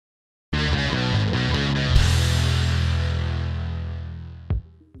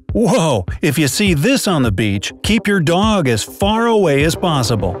Whoa! If you see this on the beach, keep your dog as far away as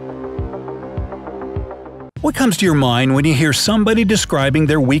possible. What comes to your mind when you hear somebody describing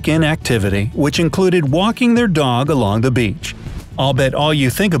their weekend activity, which included walking their dog along the beach? I'll bet all you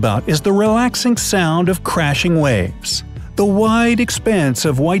think about is the relaxing sound of crashing waves, the wide expanse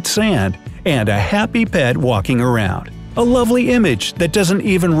of white sand, and a happy pet walking around. A lovely image that doesn't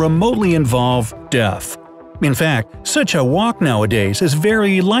even remotely involve death. In fact, such a walk nowadays is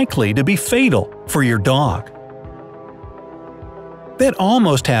very likely to be fatal for your dog. That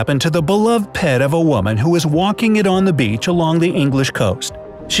almost happened to the beloved pet of a woman who was walking it on the beach along the English coast.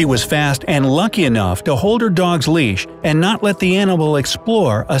 She was fast and lucky enough to hold her dog's leash and not let the animal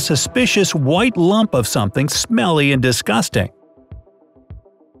explore a suspicious white lump of something smelly and disgusting.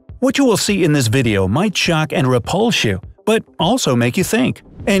 What you will see in this video might shock and repulse you, but also make you think.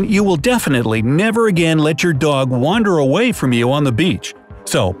 And you will definitely never again let your dog wander away from you on the beach.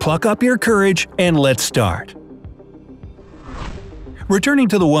 So pluck up your courage and let's start. Returning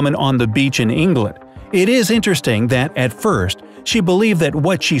to the woman on the beach in England, it is interesting that at first she believed that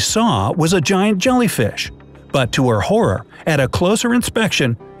what she saw was a giant jellyfish. But to her horror, at a closer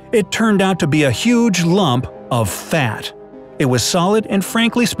inspection, it turned out to be a huge lump of fat. It was solid and,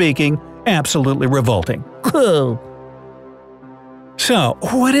 frankly speaking, absolutely revolting. So,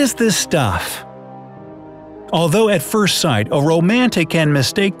 what is this stuff? Although at first sight a romantic can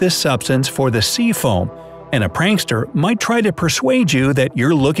mistake this substance for the sea foam, and a prankster might try to persuade you that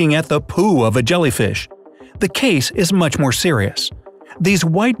you're looking at the poo of a jellyfish, the case is much more serious. These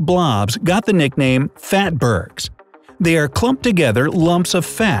white blobs got the nickname fatbergs. They are clumped together lumps of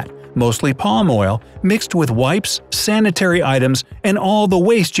fat, mostly palm oil, mixed with wipes, sanitary items, and all the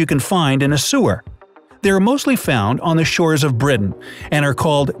waste you can find in a sewer. They are mostly found on the shores of Britain and are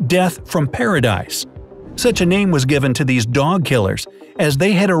called death from paradise. Such a name was given to these dog killers as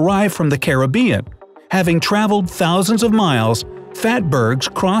they had arrived from the Caribbean. Having traveled thousands of miles,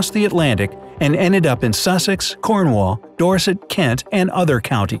 fatbergs crossed the Atlantic and ended up in Sussex, Cornwall, Dorset, Kent, and other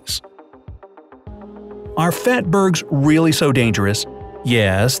counties. Are fatbergs really so dangerous?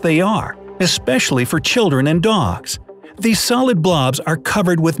 Yes, they are, especially for children and dogs. These solid blobs are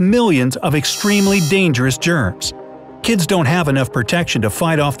covered with millions of extremely dangerous germs. Kids don't have enough protection to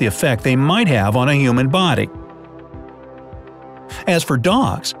fight off the effect they might have on a human body. As for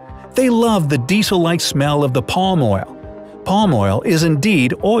dogs, they love the diesel-like smell of the palm oil. Palm oil is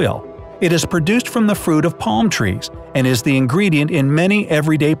indeed oil. It is produced from the fruit of palm trees and is the ingredient in many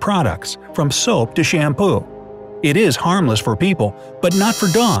everyday products, from soap to shampoo. It is harmless for people, but not for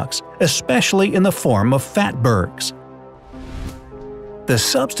dogs, especially in the form of fatbergs. The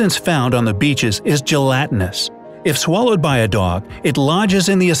substance found on the beaches is gelatinous. If swallowed by a dog, it lodges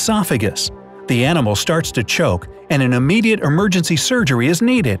in the esophagus. The animal starts to choke, and an immediate emergency surgery is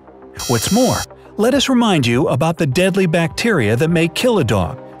needed. What's more, let us remind you about the deadly bacteria that may kill a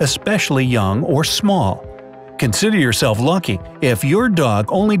dog, especially young or small. Consider yourself lucky if your dog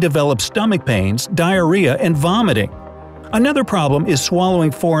only develops stomach pains, diarrhea, and vomiting. Another problem is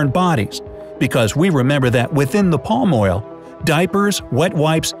swallowing foreign bodies, because we remember that within the palm oil, diapers, wet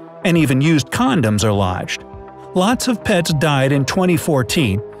wipes, and even used condoms are lodged. Lots of pets died in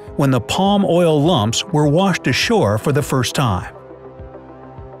 2014 when the palm oil lumps were washed ashore for the first time.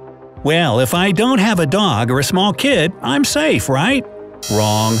 Well, if I don't have a dog or a small kid, I'm safe, right?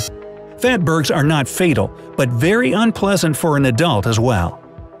 Wrong. Fatbergs are not fatal, but very unpleasant for an adult as well.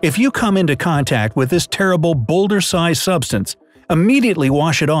 If you come into contact with this terrible boulder-sized substance, immediately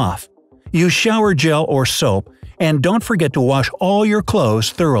wash it off. Use shower gel or soap, and don't forget to wash all your clothes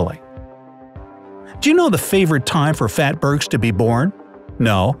thoroughly. Do you know the favorite time for fatbergs to be born?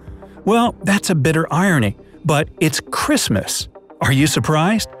 No? Well, that's a bitter irony, but it's Christmas. Are you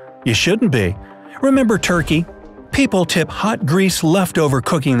surprised? You shouldn't be. Remember turkey? People tip hot grease left over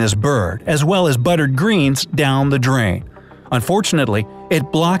cooking this bird, as well as buttered greens, down the drain. Unfortunately,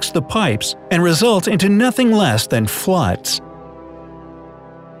 it blocks the pipes and results into nothing less than floods.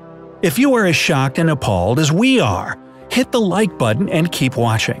 If you are as shocked and appalled as we are, hit the like button and keep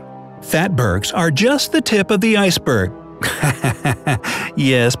watching. Fatbergs are just the tip of the iceberg.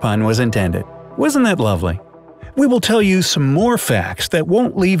 Yes, pun was intended. Wasn't that lovely? We will tell you some more facts that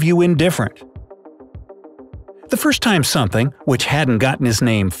won't leave you indifferent. The first time something, which hadn't gotten his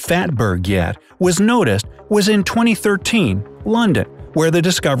name fatberg yet, was noticed was in 2013, London, where the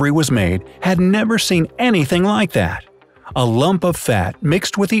discovery was made, had never seen anything like that. A lump of fat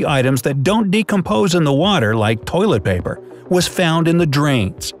mixed with the items that don't decompose in the water like toilet paper was found in the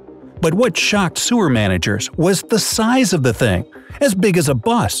drains. But what shocked sewer managers was the size of the thing. As big as a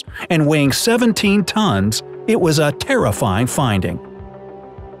bus and weighing 17 tons, it was a terrifying finding.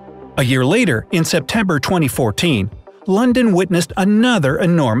 A year later, in September 2014, London witnessed another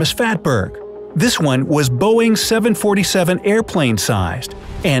enormous fatberg. This one was Boeing 747 airplane-sized,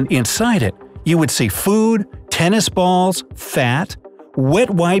 and inside it, you would see food, tennis balls, fat, wet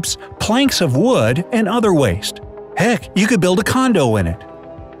wipes, planks of wood, and other waste. Heck, you could build a condo in it.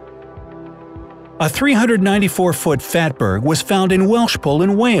 A 394-foot fatberg was found in Welshpool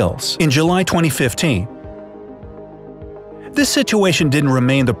in Wales in July 2015. This situation didn't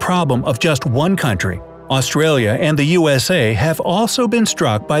remain the problem of just one country. Australia and the USA have also been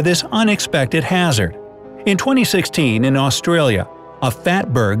struck by this unexpected hazard. In 2016 in Australia, a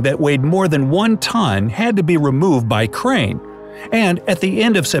fatberg that weighed more than 1 ton had to be removed by crane. And at the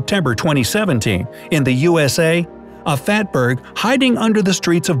end of September 2017, in the USA, a fatberg hiding under the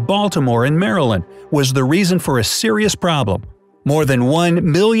streets of Baltimore and Maryland was the reason for a serious problem. More than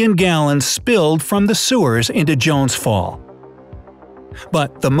 1 million gallons spilled from the sewers into Jones Fall.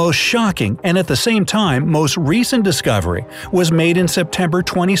 But the most shocking and at the same time most recent discovery was made in September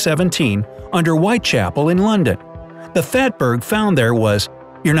 2017 under Whitechapel in London. The fatberg found there was,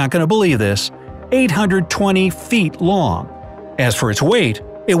 you're not going to believe this, 820 feet long. As for its weight,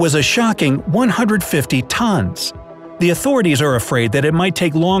 it was a shocking 150 tons. The authorities are afraid that it might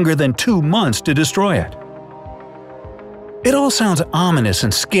take longer than 2 months to destroy it. It all sounds ominous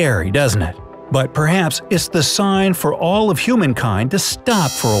and scary, doesn't it? But perhaps it's the sign for all of humankind to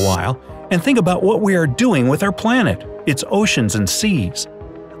stop for a while and think about what we are doing with our planet, its oceans and seas.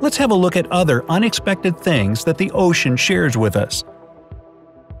 Let's have a look at other unexpected things that the ocean shares with us.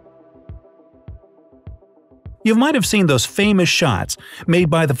 You might have seen those famous shots made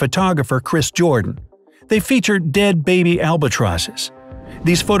by the photographer Chris Jordan. They featured dead baby albatrosses.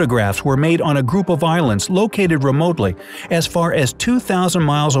 These photographs were made on a group of islands located remotely as far as 2,000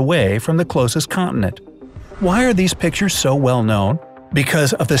 miles away from the closest continent. Why are these pictures so well known?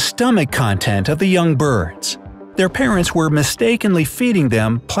 Because of the stomach content of the young birds. Their parents were mistakenly feeding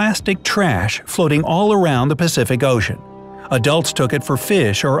them plastic trash floating all around the Pacific Ocean. Adults took it for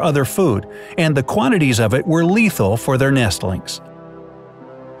fish or other food, and the quantities of it were lethal for their nestlings.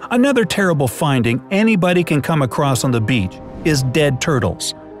 Another terrible finding anybody can come across on the beach is dead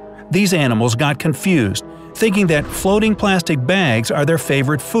turtles. These animals got confused, thinking that floating plastic bags are their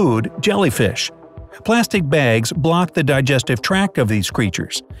favorite food, jellyfish. Plastic bags block the digestive tract of these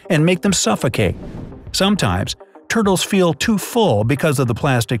creatures and make them suffocate. Sometimes, turtles feel too full because of the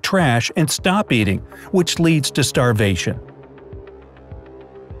plastic trash and stop eating, which leads to starvation.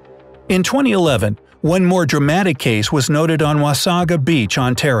 In 2011, one more dramatic case was noted on Wasaga Beach,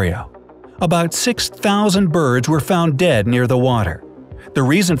 Ontario. About 6,000 birds were found dead near the water. The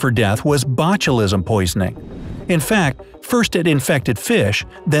reason for death was botulism poisoning. In fact, first it infected fish,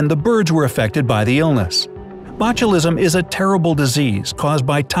 then the birds were affected by the illness. Botulism is a terrible disease caused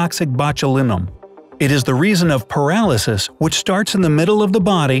by toxic botulinum. It is the reason of paralysis, which starts in the middle of the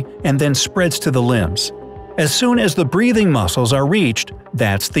body and then spreads to the limbs. As soon as the breathing muscles are reached,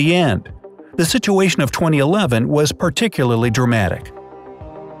 that's the end. The situation of 2011 was particularly dramatic.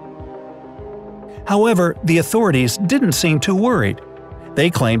 However, the authorities didn't seem too worried. They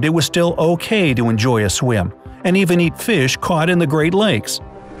claimed it was still okay to enjoy a swim, and even eat fish caught in the Great Lakes.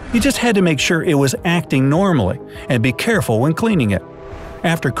 You just had to make sure it was acting normally, and be careful when cleaning it.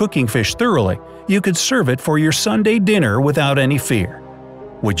 After cooking fish thoroughly, you could serve it for your Sunday dinner without any fear.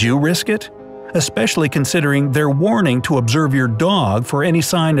 Would you risk it? Especially considering their warning to observe your dog for any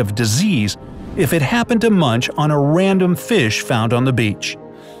sign of disease if it happened to munch on a random fish found on the beach.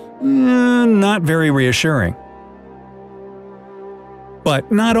 Not very reassuring.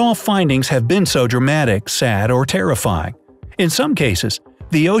 But not all findings have been so dramatic, sad, or terrifying. In some cases,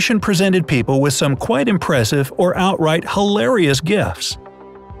 the ocean presented people with some quite impressive or outright hilarious gifts.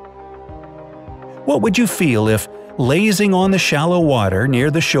 What would you feel if, lazing on the shallow water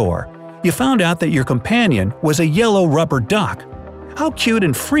near the shore, you found out that your companion was a yellow rubber duck? How cute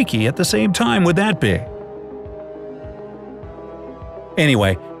and freaky at the same time would that be?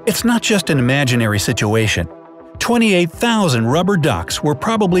 Anyway, it's not just an imaginary situation. 28,000 rubber ducks were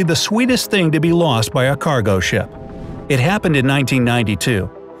probably the sweetest thing to be lost by a cargo ship. It happened in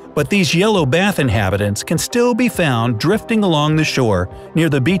 1992, but these yellow bath inhabitants can still be found drifting along the shore near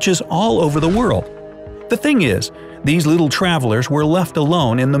the beaches all over the world. The thing is, these little travelers were left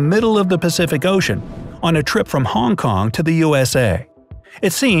alone in the middle of the Pacific Ocean on a trip from Hong Kong to the USA.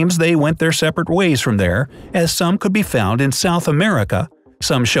 It seems they went their separate ways from there, as some could be found in South America,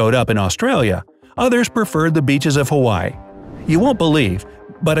 some showed up in Australia, others preferred the beaches of Hawaii. You won't believe,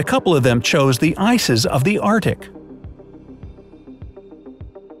 but a couple of them chose the ices of the Arctic.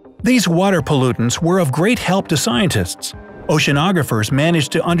 These water pollutants were of great help to scientists. Oceanographers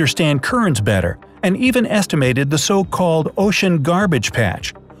managed to understand currents better and even estimated the so-called ocean garbage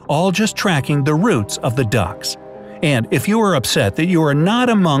patch, all just tracking the routes of the ducks. And if you are upset that you are not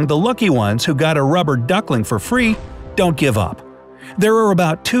among the lucky ones who got a rubber duckling for free, don't give up. There are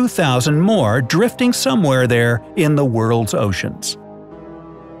about 2,000 more drifting somewhere there in the world's oceans.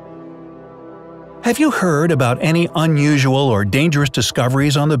 Have you heard about any unusual or dangerous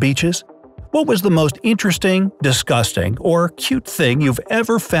discoveries on the beaches? What was the most interesting, disgusting, or cute thing you've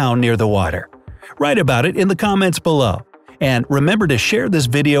ever found near the water? Write about it in the comments below. And remember to share this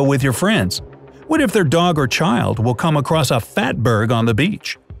video with your friends. What if their dog or child will come across a fatberg on the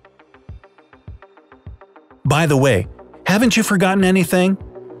beach? By the way, haven't you forgotten anything?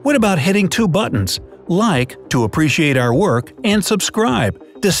 What about hitting 2 buttons, like to appreciate our work and subscribe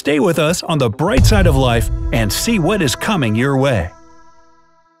to stay with us on the bright side of life and see what is coming your way?